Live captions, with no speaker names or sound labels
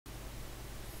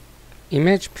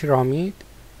image pyramid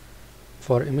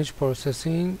for image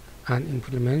processing and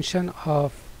implementation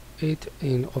of it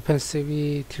in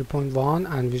OpenCV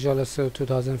 3.1 and Visual Studio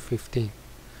 2015.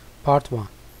 Part 1.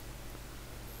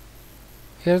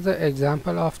 Here's the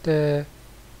example of the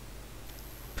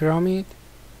pyramid.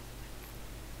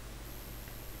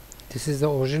 This is the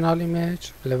original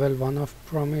image, level 1 of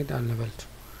pyramid and level 2.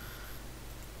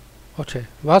 Okay,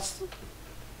 what's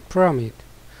pyramid?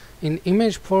 In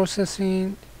image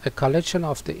processing, a collection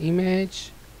of the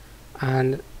image,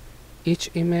 and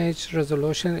each image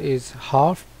resolution is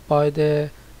half by the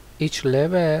each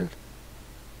level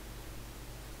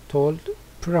told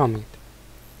pyramid.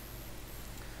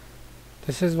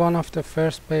 This is one of the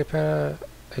first paper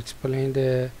explain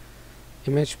the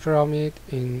image pyramid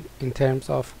in terms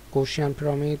of Gaussian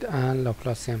pyramid and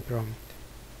Laplacian pyramid.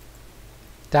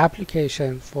 The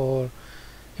application for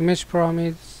image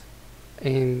pyramids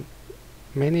in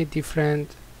many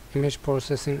different image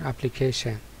processing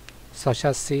applications such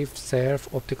as SIF,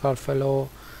 SERF, optical flow,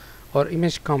 or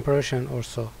image compression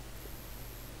also.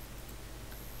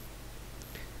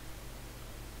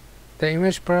 The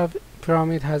image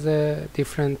pyramid has a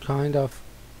different kind of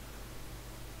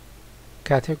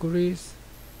categories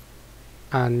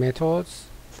and methods.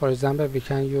 For example, we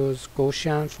can use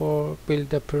Gaussian for build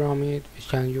the pyramid, we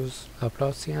can use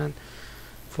Laplacian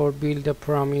for build the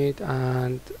pyramid,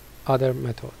 and other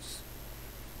methods.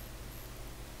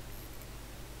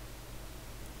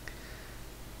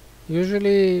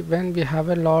 Usually when we have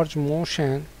a large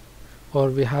motion or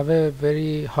we have a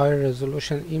very high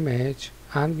resolution image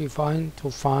and we find for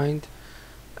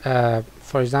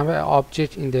example an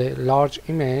object in the large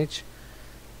image,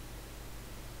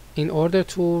 in order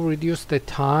to reduce the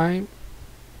time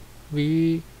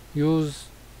we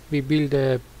build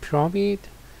a pyramid,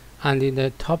 and in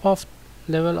the top of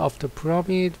level of the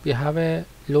pyramid we have a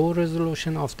low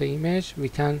resolution of the image. We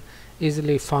can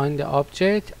easily find the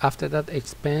object, after that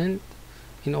expand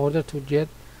in order to get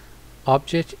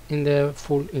object in the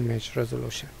full image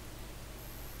resolution.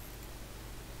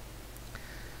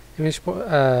 Image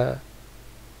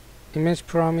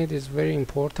pyramid is very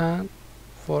important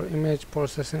for image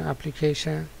processing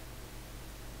application.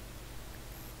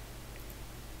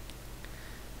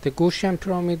 The Gaussian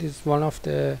pyramid is one of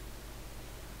the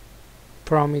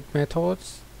pyramid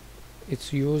methods.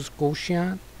 It's used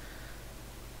Gaussian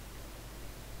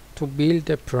to build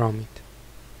the pyramid.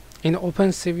 In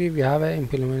OpenCV we have an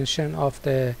implementation of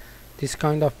this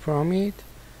kind of pyramid.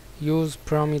 Use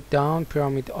pyramid down,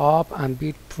 pyramid up, and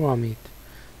build pyramid.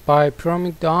 By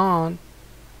pyramid down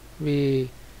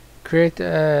we create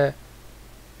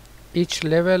each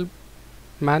level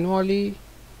manually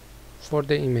for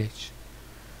the image.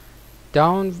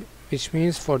 Down, which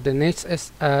means for the next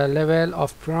level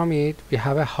of pyramid we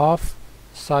have a half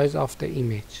size of the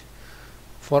image.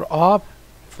 For up,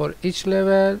 for each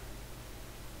level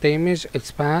the image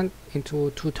expand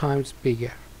into 2 times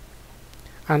bigger.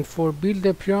 And for build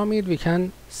the pyramid we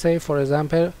can say, for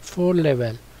example, 4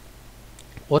 level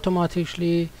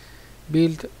automatically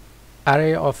build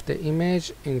array of the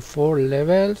image in 4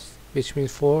 levels, which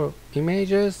means 4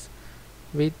 images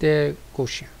with the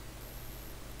Gaussian.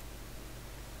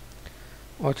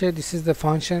 Okay, this is the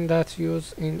function that's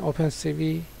used in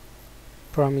OpenCV: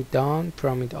 pyramid down,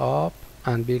 pyramid up,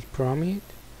 and build pyramid.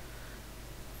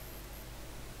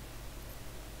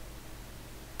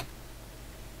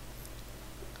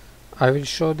 I will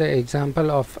show the example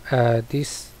of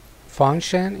this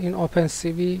function in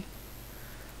OpenCV.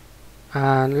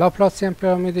 And Laplacian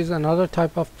pyramid is another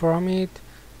type of pyramid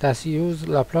that's used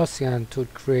Laplacian to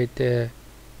create the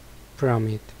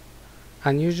pyramid,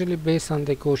 and usually based on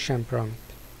the Gaussian pyramid.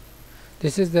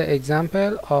 This is the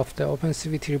example of the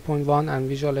OpenCV 3.1 and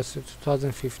Visual Studio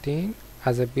 2015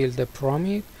 as a build the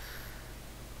pyramid.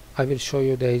 I will show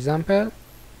you the example.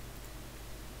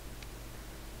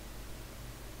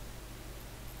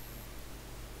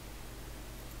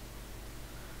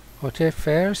 Okay,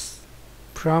 first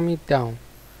pyramid down,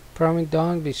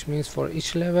 which means for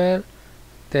each level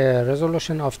the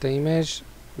resolution of the image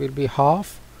will be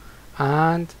half,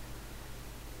 and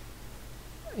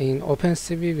in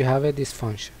OpenCV we have this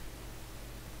function.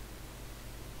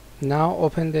 Now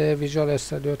open the Visual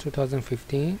Studio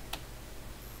 2015.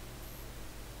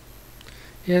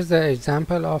 Here's the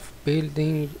example of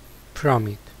building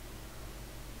pyramid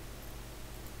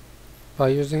by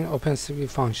using OpenCV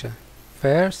function.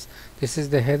 First, this is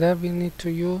the header we need to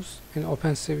use in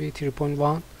OpenCV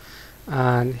 3.1,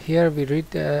 and here we read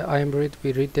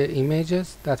the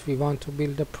images that we want to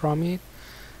build the pyramid,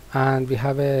 and we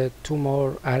have a 2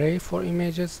 more array for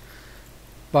images.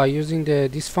 By using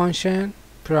this function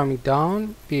pyramid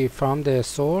down, from the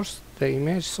source the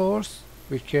image source,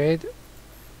 we create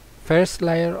first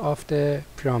layer of the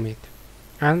pyramid,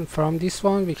 and from this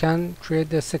one we can create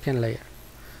the second layer.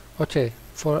 Okay,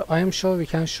 for I am sure we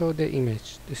can show the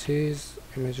image. This is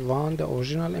image 1, the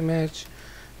original image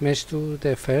 2,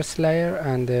 the first layer,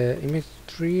 and the image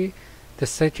 3, the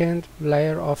second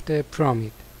layer of the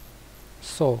pyramid.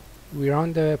 So we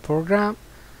run the program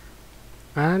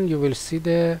and you will see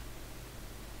the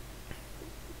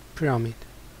pyramid.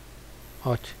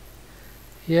 Okay,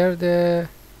 here the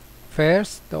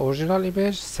first, the original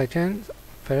image, second,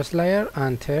 first layer,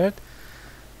 and third.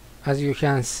 As you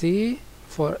can see,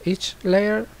 for each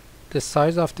layer the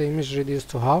size of the image reduced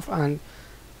to half, and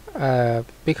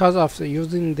because of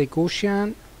using the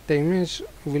Gaussian, the image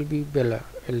will be better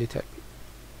a little bit.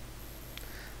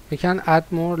 We can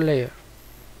add more layer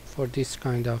for this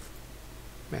kind of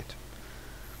method.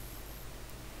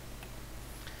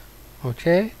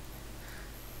 Okay,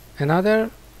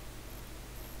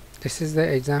 this is the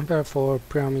example for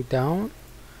pyramid down,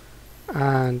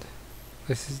 and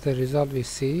this is the result we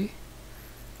see.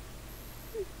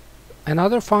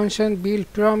 Another function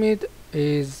build pyramid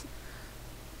is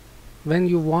when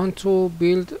you want to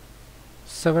build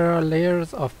several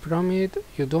layers of pyramid,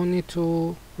 you don't need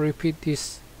to repeat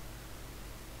this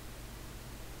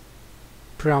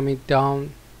pyramid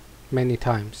down many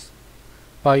times.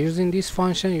 By using this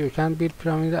function you can build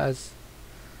pyramid as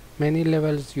many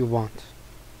levels you want.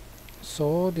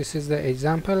 So this is the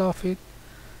example of it.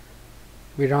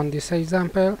 We run this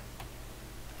example.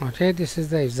 Okay, this is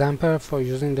the example for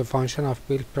using the function of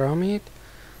build pyramid.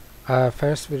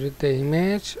 First we read the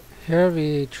image. Here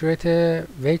we create a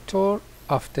vector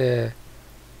of the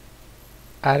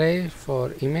array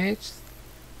for image.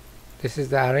 This is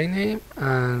the array name,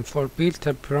 and for build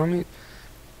a pyramid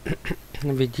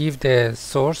we give the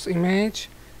source image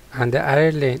and the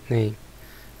array name,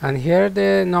 and here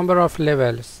the number of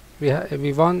levels.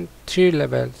 We want 3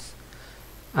 levels,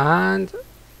 and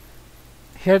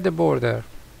here the border.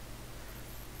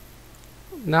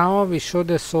 Now we show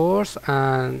the source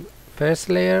and first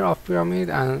layer of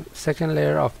pyramid and second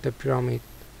layer of the pyramid.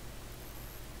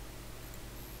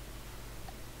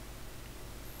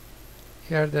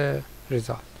 Here the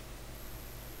result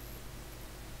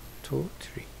 2,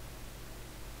 3.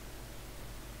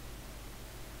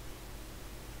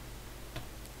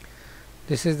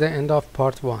 This is the end of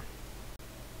part 1.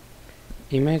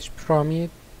 Image pyramid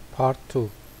part 2.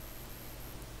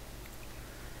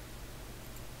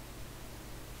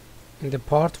 In the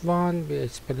part 1 we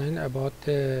explain about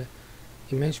the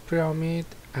image pyramid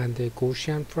and the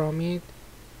Gaussian pyramid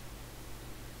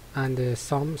and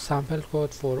some sample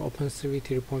code for OpenCV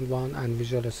 3.1 and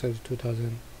Visual Studio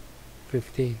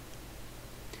 2015.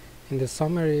 In the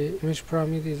summary, image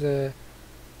pyramid is a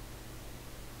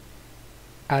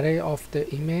array of the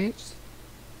image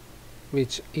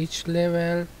which each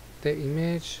level the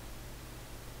image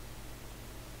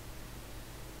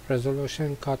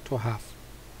resolution cut to half,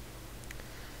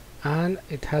 and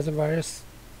it has various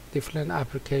different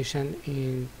application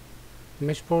in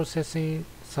image processing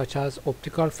such as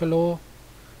optical flow,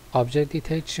 object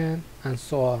detection, and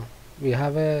so on. We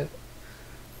have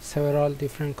several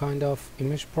different kind of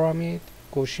image pyramid,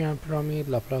 Gaussian pyramid,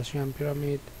 Laplacian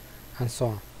pyramid, and so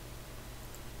on.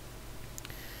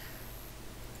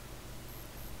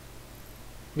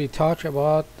 We talk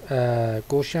about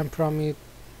Gaussian pyramid.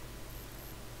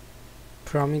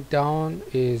 Pyramid down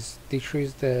is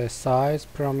decrease the size,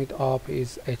 pyramid up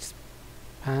is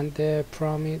expand the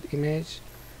pyramid image,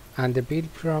 and the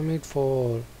build pyramid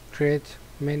for create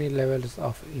many levels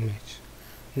of image.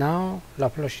 Now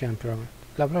Laplacian pyramid.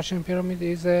 Laplacian pyramid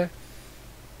is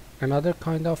another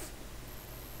kind of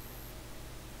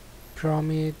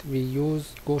pyramid. We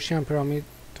use Gaussian pyramid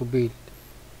to build.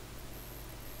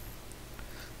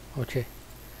 Okay,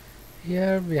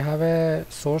 here we have a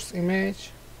source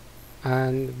image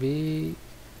and we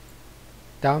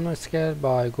down scale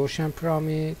by Gaussian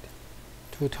pyramid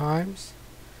 2 times,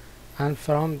 and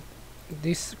from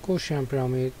this Gaussian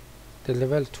pyramid, the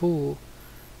level 2,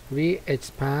 we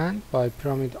expand by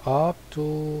pyramid up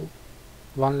to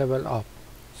 1 level up.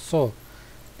 So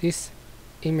this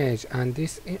image and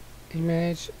this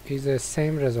image is the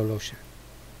same resolution.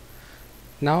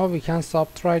 Now we can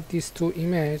subtract these 2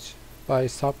 images by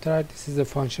subtract. This is the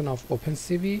function of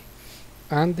OpenCV,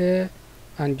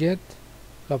 and get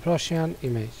Laplacian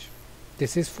image.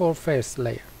 This is for first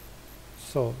layer.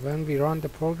 So when we run the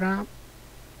program,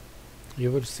 you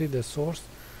will see the source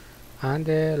and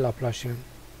the Laplacian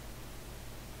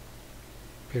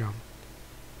pyramid.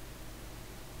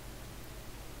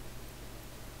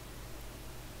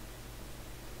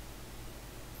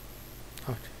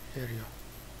 Okay, here you are.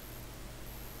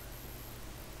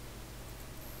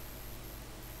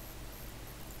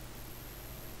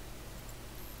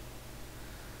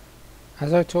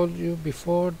 As I told you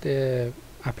before, the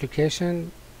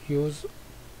application use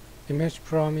image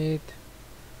pyramid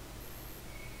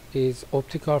is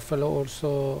optical flow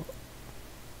also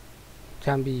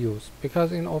can be used,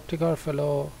 because in optical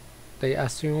flow they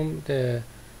assume the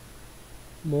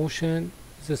motion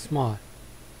is small,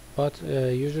 but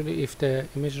usually if the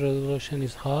image resolution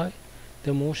is high,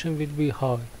 the motion will be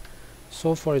high.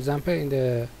 So for example, in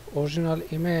the original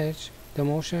image the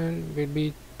motion will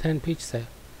be 10 pixels.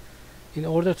 In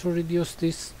order to reduce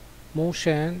this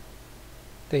motion,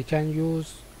 they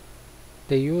use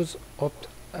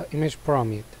image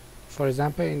pyramid. For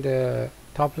example, in the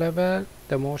top level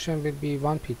the motion will be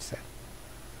 1 pixel.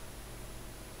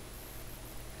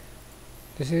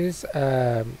 This is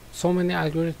so many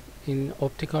algorithms in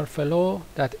optical flow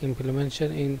that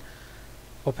implementation in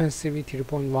OpenCV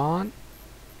 3.1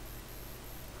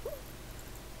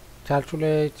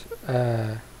 calculate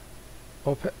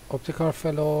optical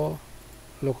flow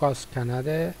locus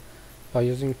Canada by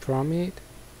using pyramid.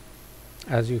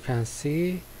 As you can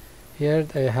see here,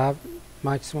 they have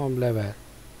maximum level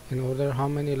in order how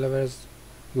many levels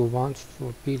you want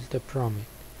to build the pyramid.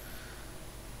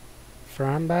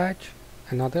 From back,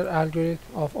 another algorithm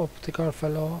of optical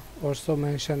flow also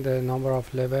mention the number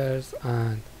of levels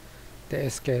and the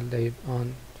scale they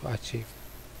want to achieve.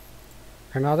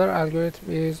 Another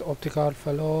algorithm is optical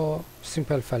flow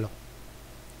simple flow,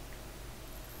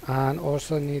 and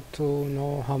also need to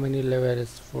know how many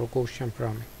levels for Gaussian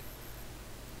pyramid.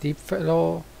 Deep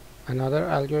flow, another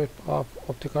algorithm of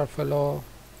optical flow,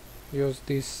 use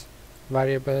these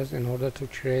variables in order to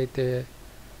create the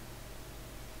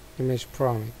image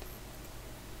pyramid.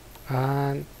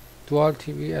 And dual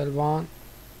TVL1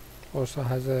 also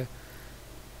has a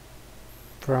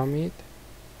pyramid,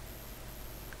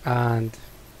 and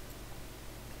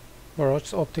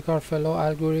robotics optical flow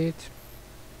algorithm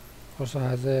also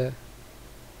has a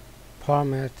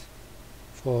parameter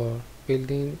for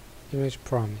building image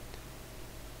pyramid.